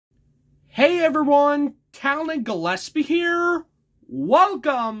Hey everyone, Talon Gillespie here.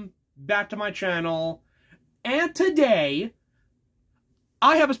 Welcome back to my channel. And today,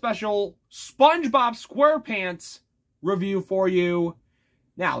 I have a special Spongebob Squarepants review for you.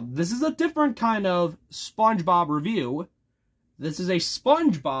 Now, this is a different kind of Spongebob review. This is a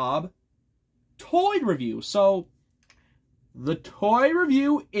Spongebob toy review. So, the toy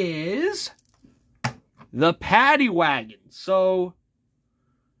review is the Paddy Wagon. So,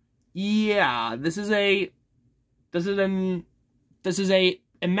 yeah, this is a Imaginext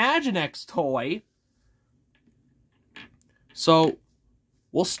toy. So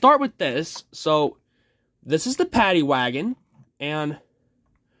we'll start with this. So this is the Paddy Wagon, and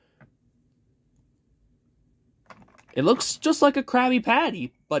it looks just like a Krabby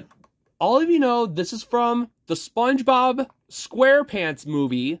Patty, but all of you know this is from the SpongeBob SquarePants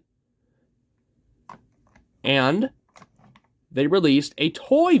movie, and they released a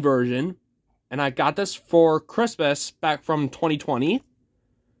toy version, and I got this for Christmas back from 2020.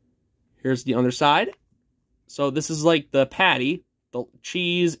 Here's the underside. So this is like the patty, the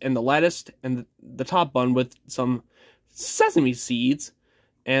cheese, and the lettuce, and the top bun with some sesame seeds,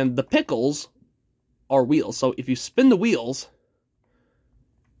 and the pickles are wheels. So if you spin the wheels,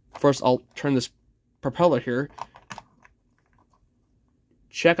 first I'll turn this propeller here.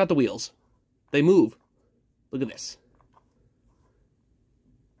 Check out the wheels. They move. Look at this.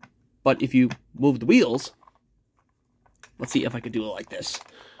 But if you move the wheels, let's see if I can do it like this.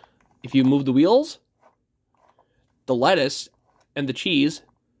 If you move the wheels, the lettuce and the cheese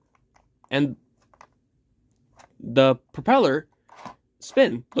and the propeller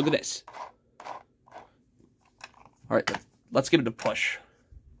spin. Look at this. All right, let's give it a push.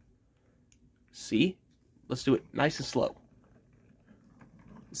 See? Let's do it nice and slow.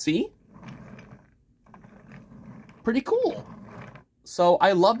 See? Pretty cool. So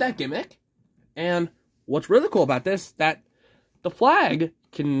I love that gimmick, and what's really cool about this, that the flag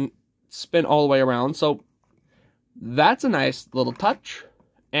can spin all the way around, so that's a nice little touch.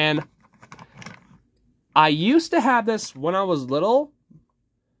 And I used to have this when I was little,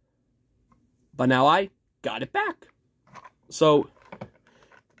 but now I got it back. So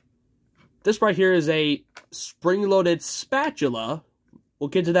this right here is a spring-loaded spatula. We'll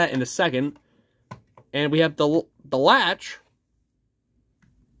get to that in a second. And we have the latch,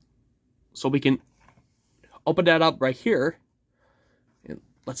 so we can open that up right here. And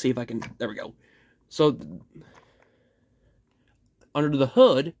let's see if I can, there we go. So, under the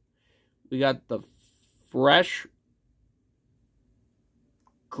hood, we got the fresh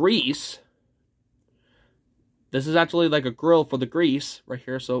grease. This is actually like a grill for the grease right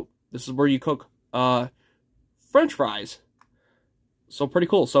here. So, this is where you cook French fries. So, pretty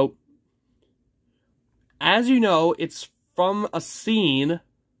cool. So, as you know, it's from a scene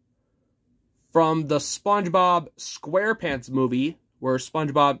from the SpongeBob SquarePants movie, where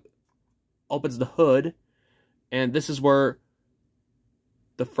SpongeBob opens the hood, and this is where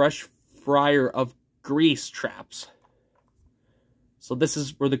the fresh fryer of grease traps. So this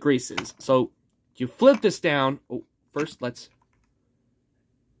is where the grease is. So you flip this down. Oh, first let's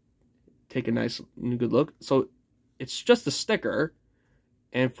take a nice and good look. So it's just a sticker,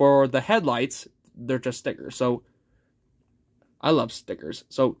 and for the headlights, they're just stickers. So I love stickers.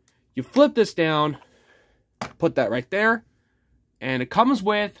 So you flip this down, put that right there, and it comes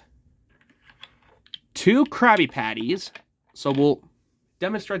with 2 Krabby Patties. So we'll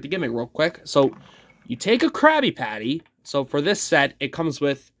demonstrate the gimmick real quick. So you take a Krabby Patty. So for this set, it comes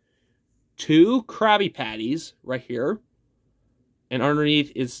with 2 Krabby Patties right here, and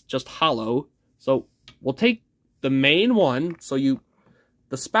underneath is just hollow. So we'll take the main one. So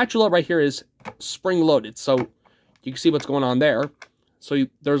the spatula right here is spring-loaded, so you can see what's going on there. So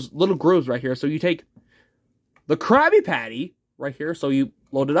there's little grooves right here. So you take the Krabby Patty right here. So you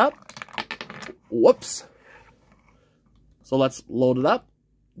load it up. Whoops. So let's load it up.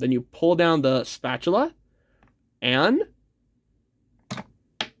 Then you pull down the spatula, and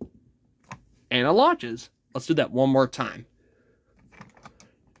it launches. Let's do that one more time.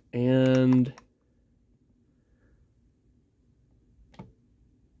 And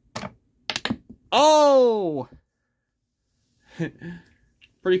oh!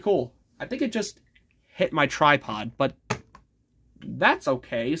 Pretty cool. I think it just hit my tripod, but that's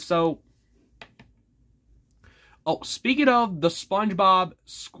okay. So, oh, speaking of the SpongeBob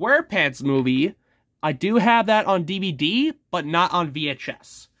SquarePants movie, I do have that on DVD, but not on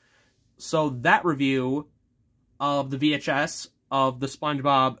VHS. So that review of the VHS of the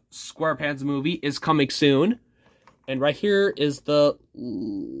SpongeBob SquarePants movie is coming soon. And right here is the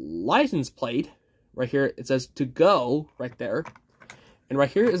license plate. Right here, it says to go right there. And right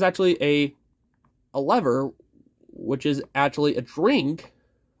here is actually a lever, which is actually a drink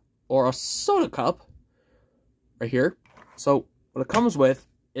or a soda cup right here. So what it comes with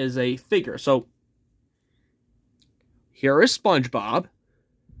is a figure. So here is SpongeBob.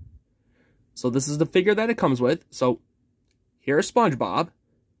 So this is the figure that it comes with. So here is SpongeBob.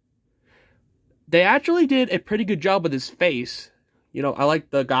 They actually did a pretty good job with his face. You know, I like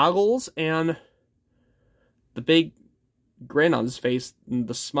the goggles and the big grin on his face and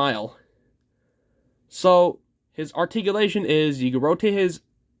the smile. So his articulation is you can rotate his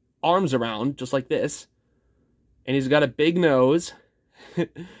arms around just like this. And he's got a big nose. And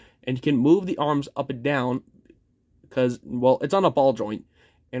you can move the arms up and down because, well, it's on a ball joint.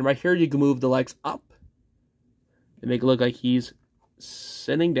 And right here you can move the legs up and make it look like he's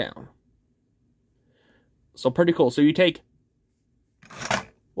sitting down. So pretty cool. So you take,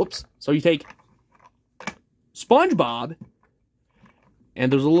 so you take SpongeBob,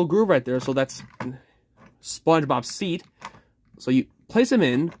 and there's a little groove right there, so that's SpongeBob's seat. So you place him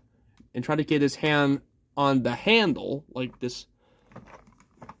in and try to get his hand on the handle, like this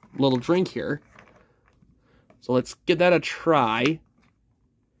little drink here. So let's give that a try.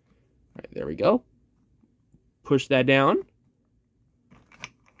 All right, there we go. Push that down.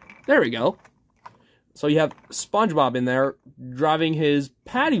 There we go. So you have SpongeBob in there driving his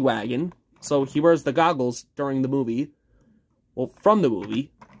paddy wagon. So he wears the goggles during the movie. Well, from the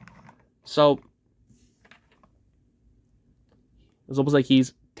movie. So it's almost like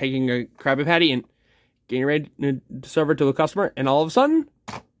he's taking a Krabby Patty and getting ready to serve it to the customer. And all of a sudden,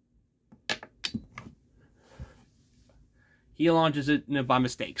 he launches it by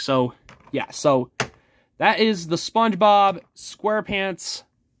mistake. So, yeah. So that is the SpongeBob SquarePants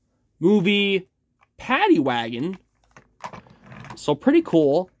movie paddy wagon. So pretty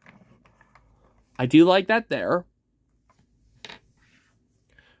cool. I do like that there.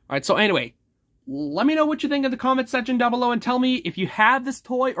 Alright, so anyway, let me know what you think in the comment section down below and tell me if you have this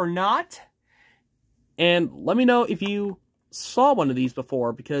toy or not. And let me know if you saw one of these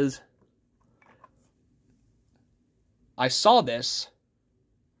before, because I saw this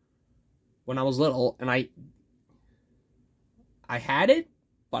when I was little and I had it,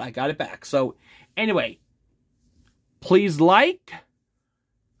 but I got it back. So anyway, please like,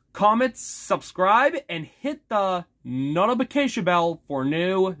 comment, subscribe, and hit the notification bell for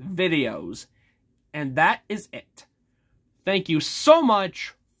new videos. And that is it. Thank you so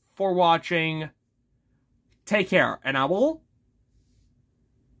much for watching. Take care, and I will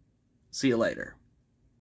see you later.